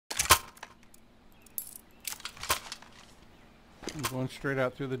I'm going straight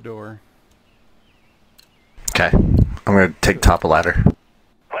out through the door. Okay. I'm gonna take top of ladder.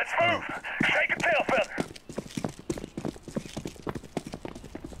 Let's move! Shake a tail feather!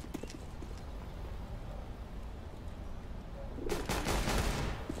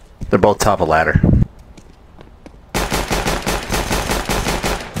 They're both top of ladder.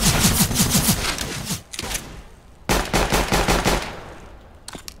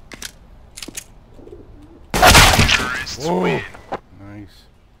 Whoa! Nice.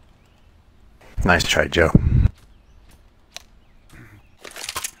 Nice try, Joe.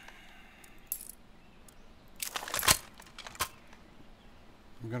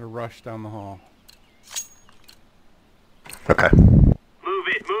 I'm gonna rush down the hall. Okay. Move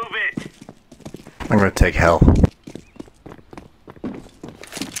it! I'm gonna take hell.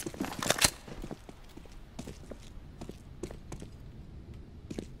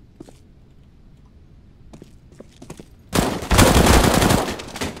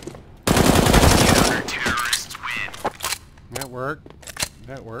 That worked.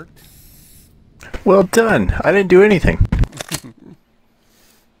 That worked. Well done. I didn't do anything.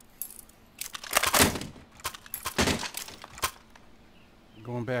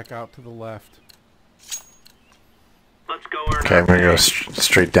 Going back out to the left. Let's go, Okay, I'm gonna go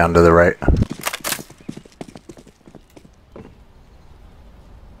straight down to the right.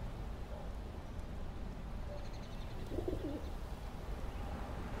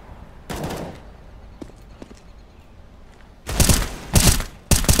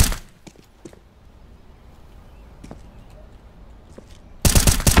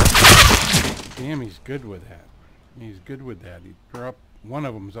 Damn, he's good with that. He's good with that. They're up. One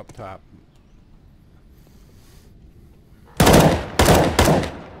of them's up top.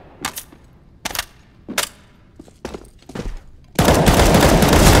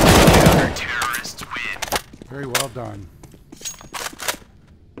 Terrorists win. Very well done.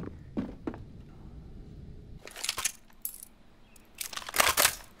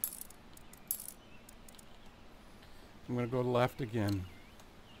 I'm gonna go left again.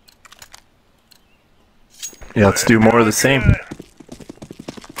 Yeah, let's do more of the same.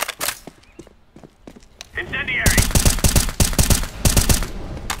 Incendiary!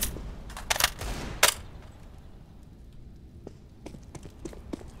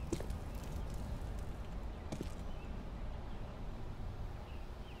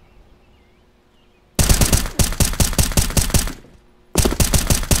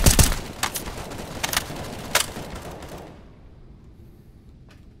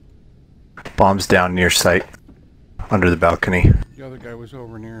 Bombs down near sight. Under the balcony. The other guy was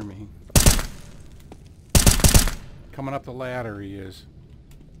over near me. Coming up the ladder, he is.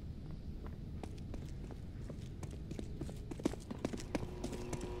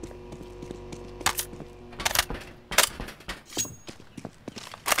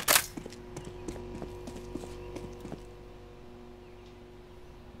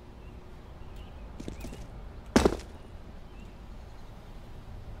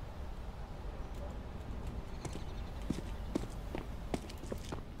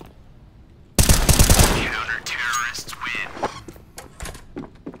 Terrorists win.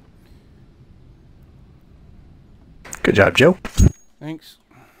 Good job, Joe. Thanks.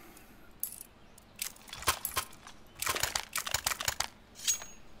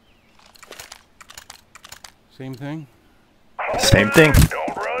 Same thing? Same thing.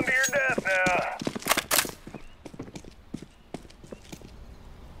 Don't run to your death now.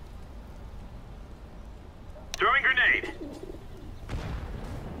 Throwing grenade.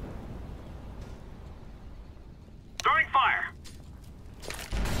 Throwing fire.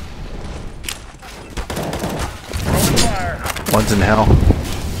 Throwing fire. One's in hell.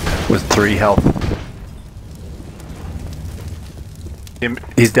 With 3 health.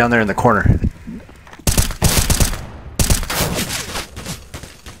 He's down there in the corner.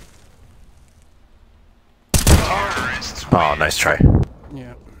 Oh, nice try.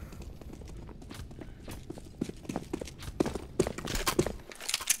 Yeah.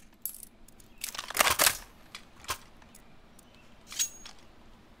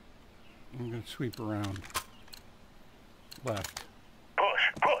 I'm going to sweep around. Left. Push.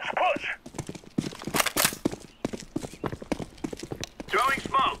 Throwing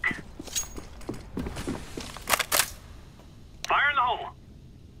smoke. Fire in the hole.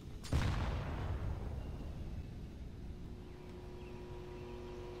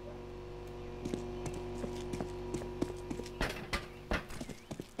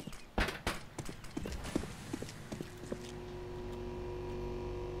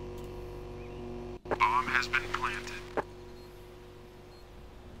 Bomb has been planted.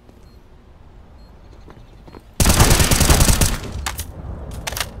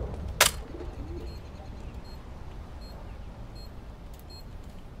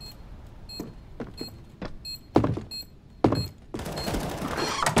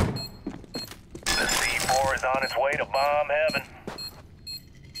 is on its way to bomb heaven.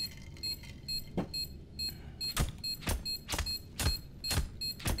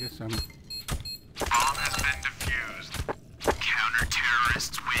 I guess I'm... Bomb has been defused.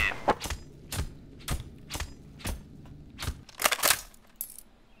 Counter-terrorists win.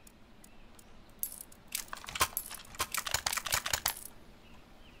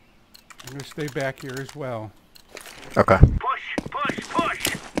 I'm gonna stay back here as well. Okay. Push, push,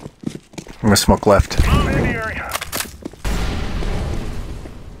 push! I'm gonna smoke left. Bomb in the area.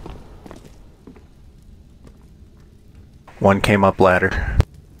 One came up ladder.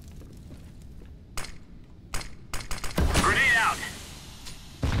 Grenade out.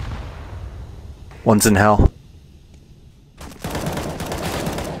 One's in hell.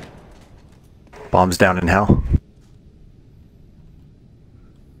 Bombs down in hell.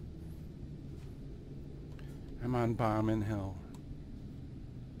 I'm on bomb in hell.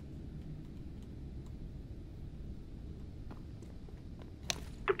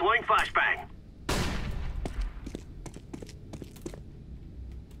 Deploying flashbang.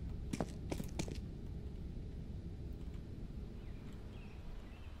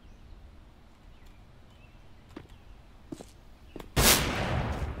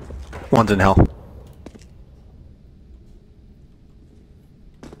 One's in hell.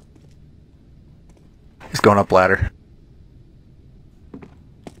 He's going up ladder.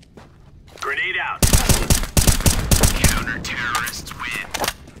 Grenade out. Counter-terrorists win.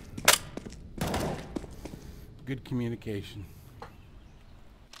 Good communication.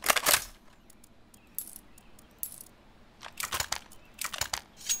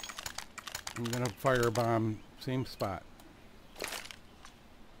 I'm gonna fire a bomb, same spot.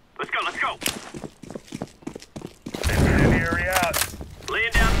 Let's go, let's go. Incendiary out.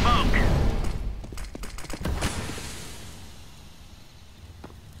 Laying down smoke.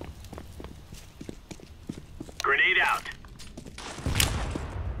 Grenade out.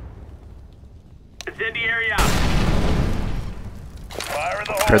 Incendiary out. Fire in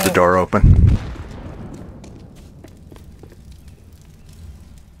the hole. Heard the door open.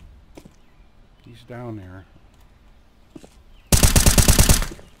 He's down there.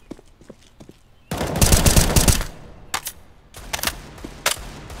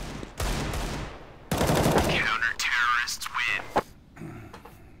 Counter-terrorists win.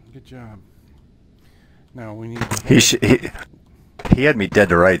 Good job. Now we need He had me dead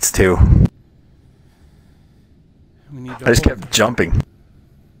to rights too. we need to I just hold- kept jumping.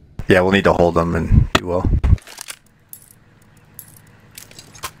 Yeah, we'll need to hold them and do well.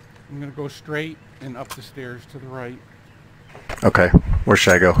 I'm gonna go straight and up the stairs to the right. Okay, where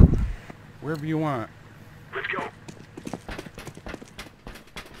should I go? Wherever you want. Let's go.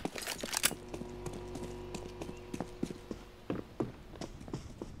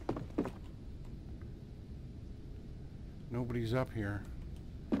 Nobody's up here.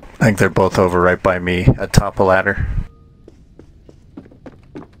 I think they're both over right by me at top of ladder.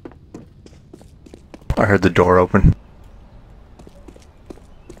 I heard the door open.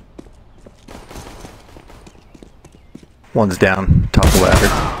 One's down, top of ladder.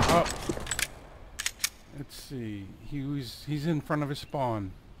 Oh. Let's see. He's in front of his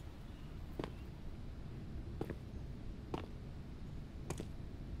spawn.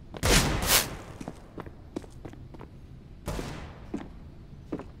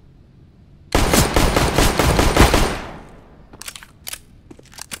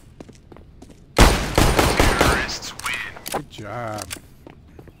 Terrorists win. Good job.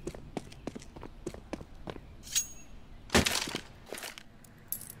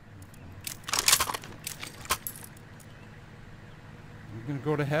 We're gonna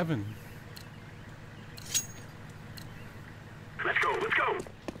go to heaven. Let's go, let's go.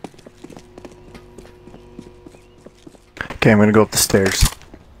 Okay, I'm gonna go up the stairs.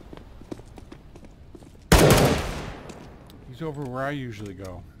 He's over where I usually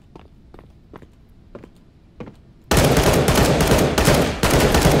go.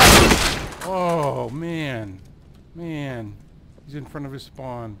 Oh, man. Man. He's in front of his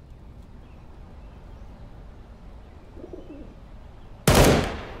spawn.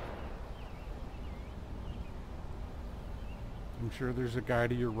 I'm sure there's a guy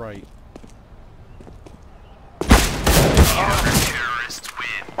to your right. Counter-terrorists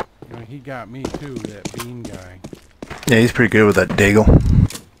win. You know, he got me too, that bean guy. Yeah, he's pretty good with that Daigle.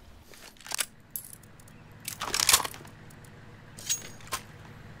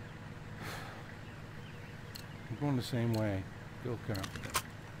 I'm going the same way. Feel confident.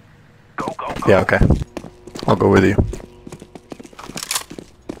 Go, go, go. Yeah, okay. I'll go with you.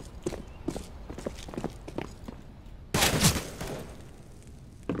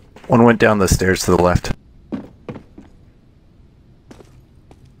 One went down the stairs to the left.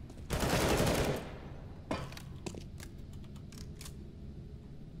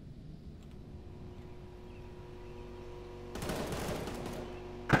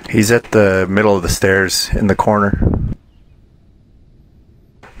 He's at the middle of the stairs in the corner.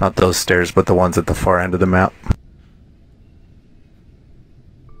 Not those stairs, but the ones at the far end of the map.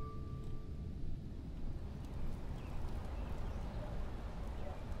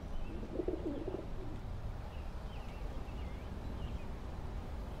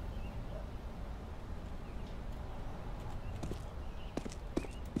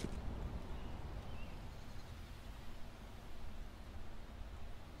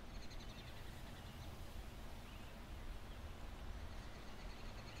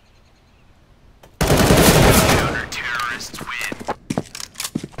 Counter-terrorists win.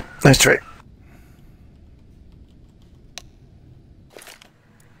 Nice try.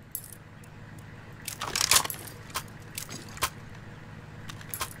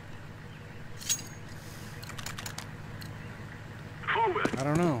 Forward. I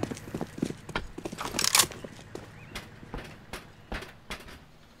don't know.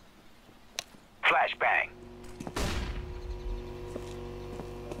 Flashbang.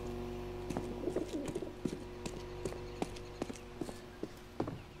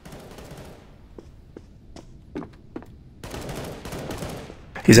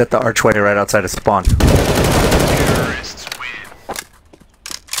 He's at the archway right outside of spawn. Terrorists win.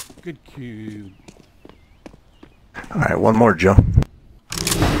 Good cube. Alright, one more, Joe.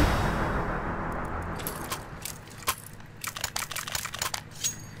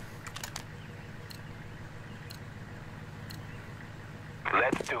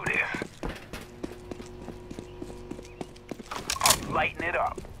 Let's do this. I'm lighting it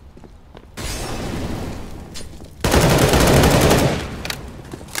up.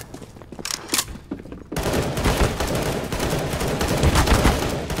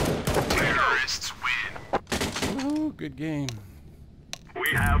 Terrorists win. Woohoo, good game. We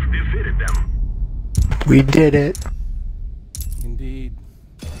have defeated them. We did it. Indeed.